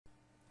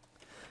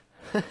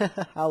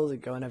How's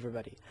it going,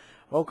 everybody?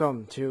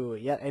 Welcome to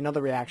yet another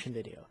reaction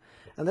video.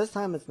 And this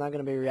time it's not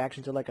going to be a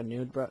reaction to like a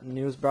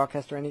news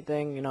broadcast or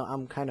anything. You know,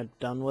 I'm kind of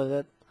done with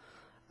it.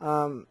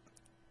 You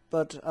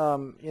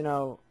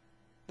know,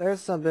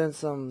 there's been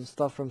some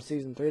stuff from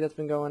season 3 that's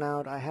been going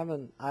out. I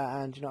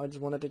just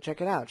wanted to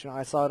check it out. You know,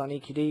 I saw it on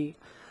EQD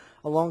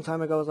a long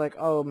time ago. I was like,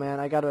 oh man,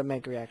 I gotta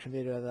make a reaction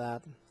video to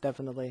that.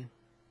 Definitely.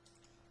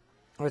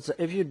 Alright, so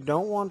if you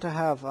don't want to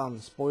have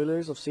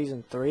spoilers of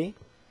season 3,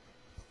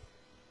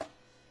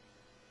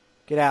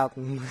 get out.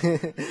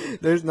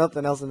 There's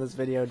nothing else in this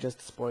video,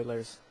 just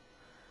spoilers.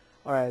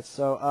 Alright,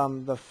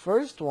 so the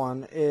first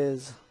one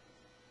is,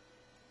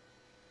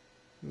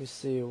 let me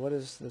see, what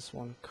is this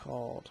one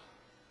called?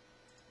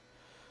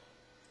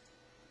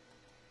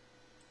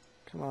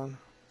 Come on.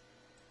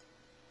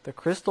 The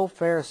Crystal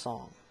Fair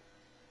song.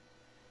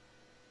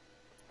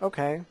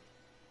 Okay.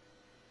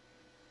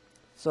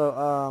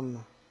 So,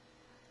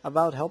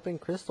 about helping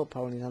crystal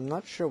ponies. I'm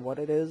not sure what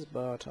it is,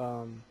 but,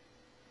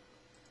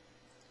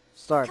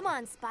 start. Come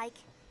on, Spike.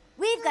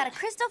 We've got a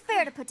crystal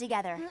fair to put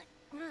together.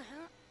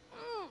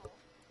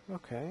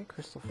 Okay,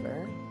 Crystal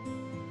Fair.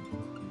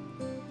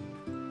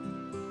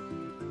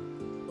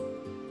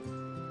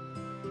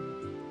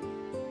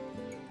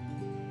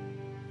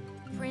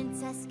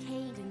 Princess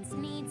Cadence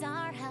needs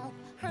our help.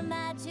 Her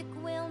magic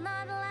will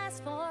not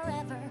last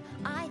forever.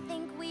 I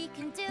think we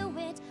can do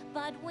it,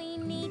 but we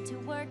need to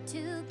work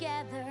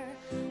together.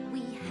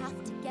 We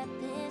have to get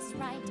this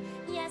right.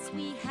 Yes,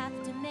 we have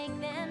to make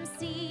them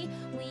see.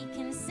 We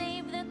can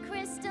save the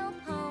crystal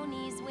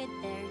ponies with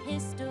their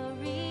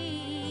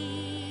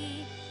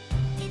history.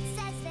 It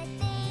says that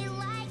they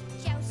like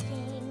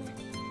jousting.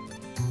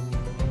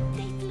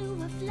 They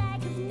flew a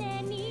flag of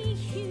many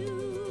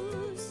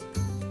hues,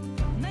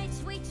 made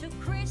sweet to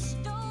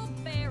crystal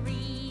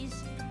berries.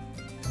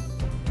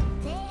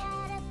 They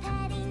had a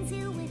petting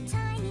zoo with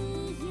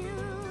tiny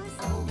ewes.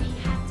 Oh, we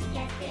have to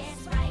get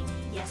this right.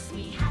 Yes,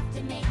 we have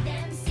to make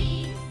them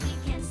see. We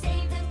can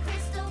save the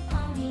crystal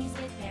ponies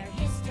with their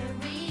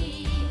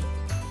history.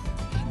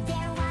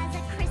 There was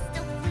a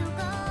crystal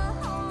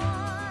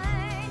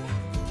flugelhorn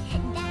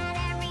that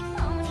every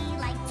pony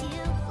liked to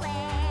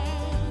play.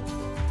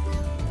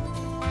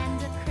 And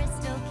the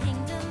Crystal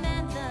Kingdom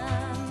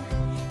anthem,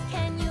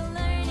 can you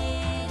learn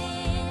it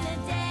in a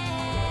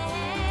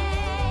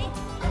day?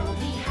 Oh,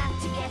 we have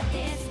to get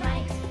this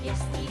right.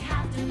 Yes, we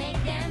have to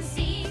make them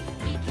see.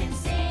 We can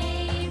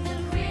save the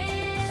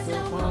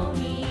crystal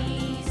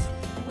ponies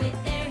with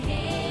their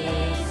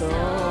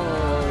history.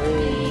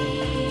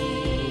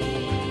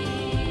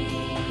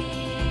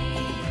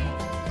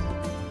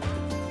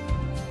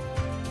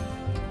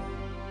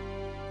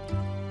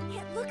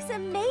 It looks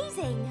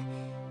amazing.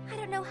 I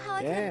don't know how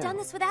I could have done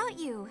this without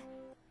you.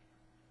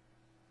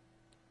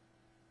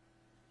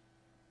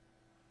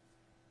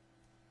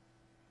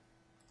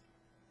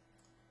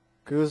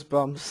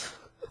 Goosebumps.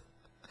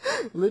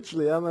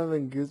 Literally, I'm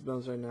having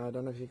goosebumps right now. I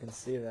don't know if you can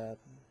see that.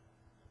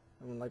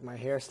 I mean, like my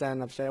hair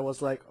standing up straight. I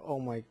was like, oh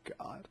my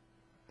god.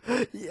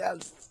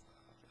 Yes.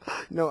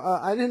 No,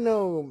 I didn't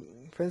know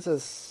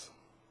Princess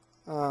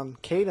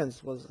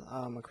Cadence was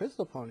a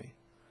crystal pony.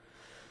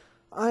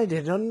 I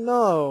didn't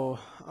know.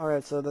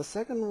 Alright, so the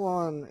second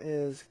one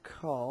is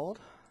called,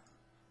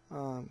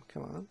 come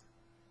on.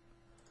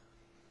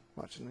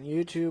 Watching on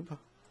YouTube.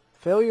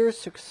 Failure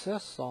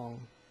Success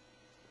Song.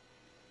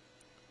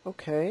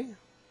 Okay.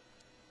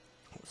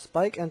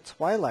 Spike and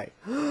Twilight.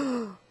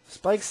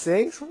 Spike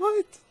sings?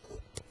 What?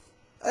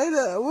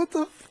 What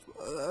the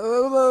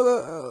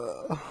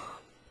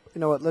You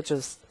know what, let's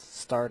just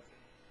start.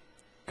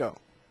 Go.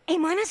 A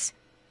minus?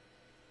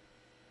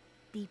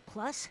 B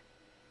plus?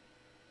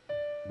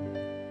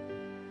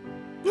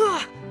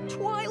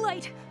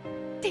 Twilight!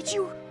 Did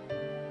you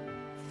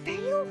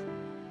fail?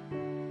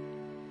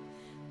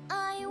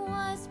 I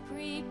was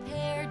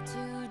prepared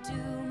to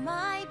do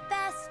my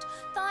best.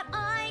 Thought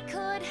I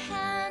could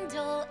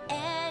handle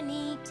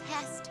any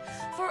test.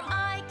 For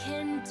I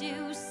can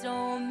do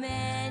so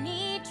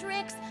many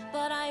tricks,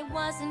 but I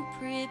wasn't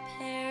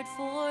prepared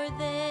for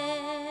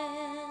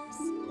this.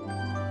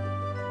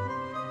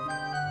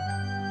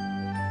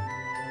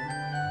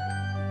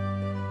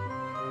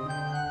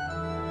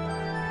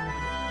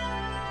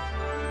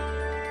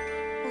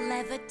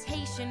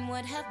 Levitation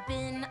would have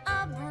been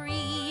a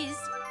breeze.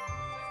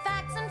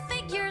 Facts and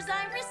figures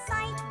I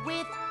recite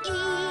with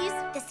ease.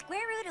 The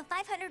square root of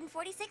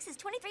 546 is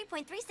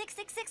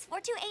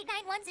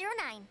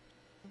 23.366642899109.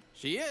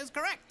 She is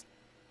correct.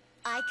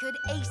 I could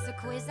ace a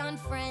quiz on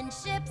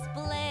friendship's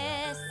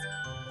bliss,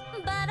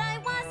 but I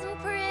wasn't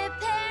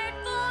prepared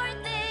for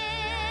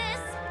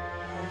this.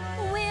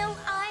 Will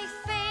I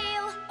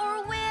fail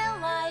or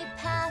will I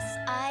pass?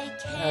 I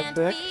can't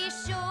be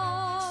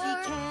sure. She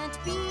can't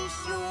be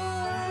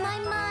sure. My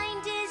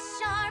mind is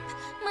sharp,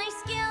 my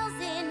skills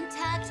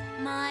intact,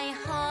 my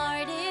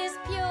heart is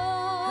pure.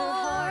 Her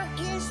heart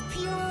is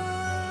pure.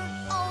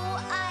 Oh,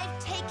 I've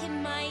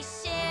taken my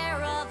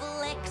share of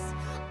licks.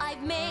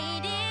 I've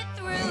made it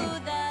through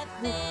the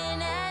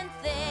thin and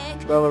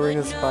thick.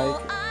 Ballerina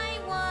Spike. I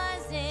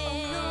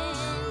wasn't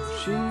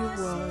she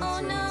wasn't. Oh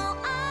no,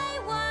 I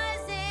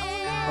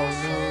wasn't. Oh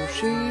no,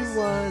 she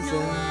wasn't.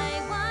 No,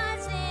 I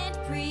wasn't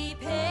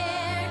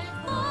prepared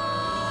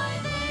for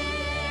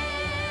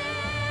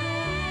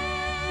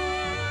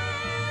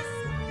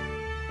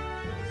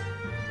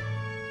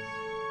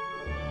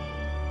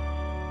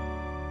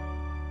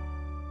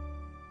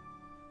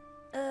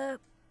this.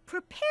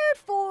 Prepared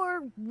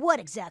for what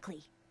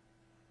exactly?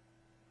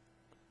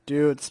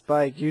 Dude,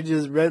 Spike, you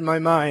just read my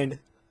mind.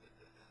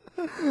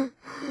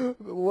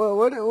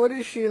 What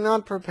is she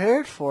not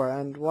prepared for,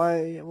 and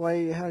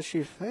why has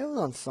she failed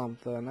on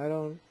something? I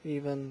don't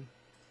even...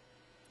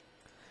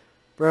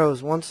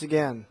 Bros, once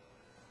again,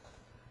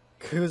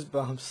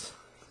 goosebumps.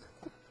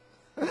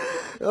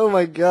 Oh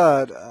my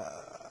god.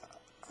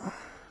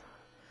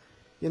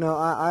 You know,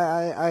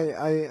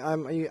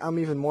 I'm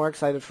even more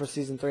excited for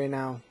season 3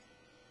 now.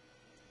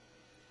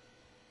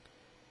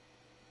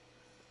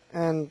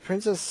 And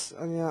Princess,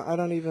 you know, I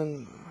don't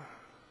even...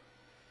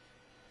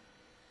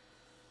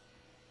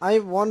 I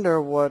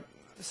wonder what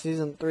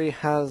season 3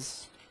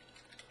 has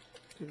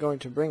going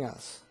to bring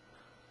us.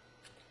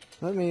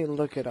 Let me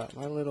look it up.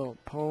 My Little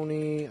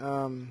Pony,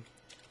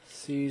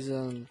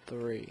 season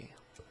 3.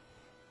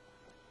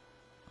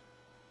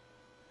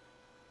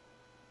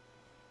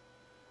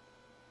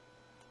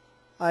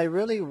 I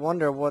really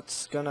wonder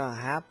what's gonna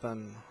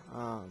happen.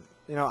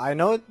 You know, I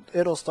know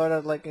it'll start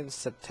at like in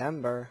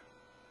September.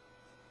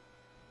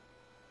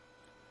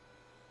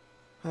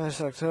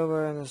 It's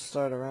October and it'll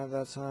start around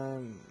that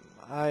time.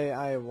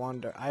 I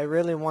wonder. I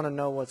really want to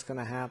know what's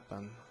gonna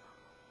happen.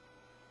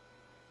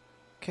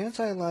 Can't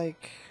I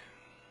like...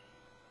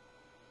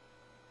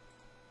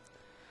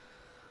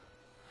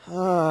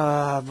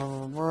 what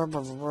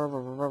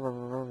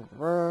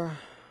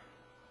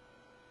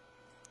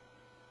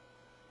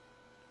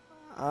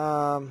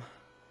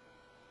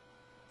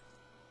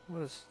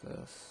is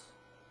this?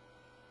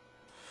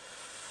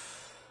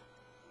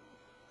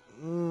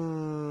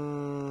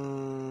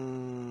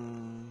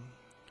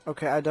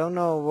 Okay, I don't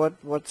know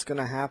what's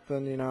gonna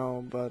happen, you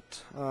know,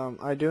 but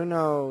I do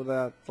know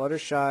that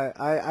Fluttershy,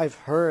 I've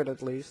heard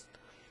at least,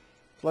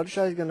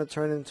 Fluttershy is gonna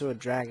turn into a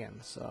dragon,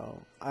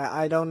 so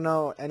I don't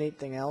know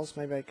anything else.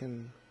 Maybe I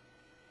can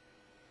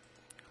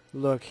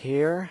look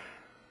here.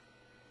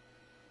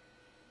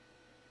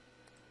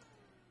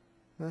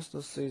 That's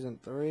the season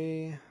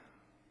 3.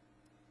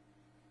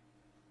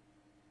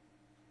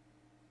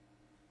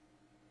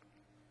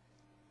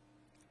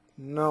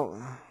 No,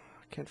 I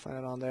can't find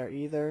it on there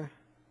either.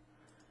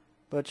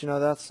 But you know,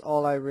 that's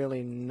all I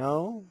really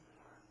know.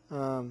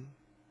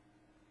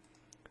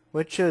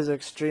 Which is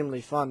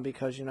extremely fun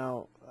because, you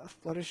know,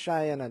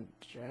 Fluttershy and a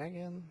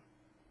dragon?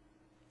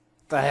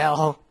 The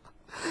hell?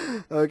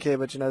 Okay,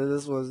 but you know,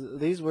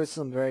 these were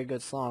some very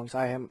good songs,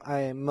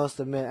 I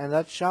must admit. And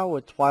that shot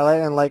with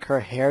Twilight and like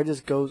her hair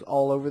just goes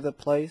all over the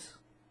place.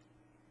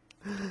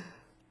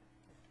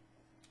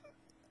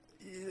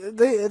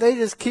 They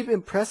just keep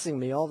impressing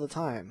me all the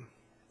time.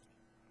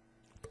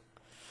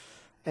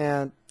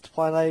 And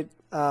Twilight,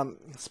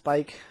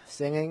 Spike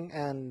singing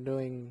and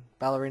doing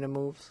ballerina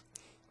moves.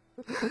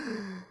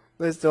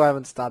 They still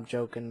haven't stopped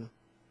joking.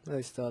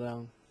 They still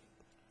don't.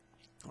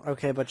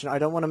 Okay, but you know, I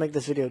don't want to make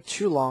this video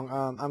too long.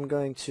 I'm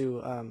going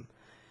to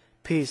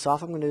peace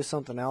off. I'm going to do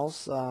something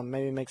else.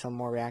 Maybe make some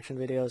more reaction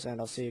videos,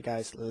 and I'll see you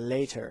guys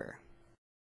later.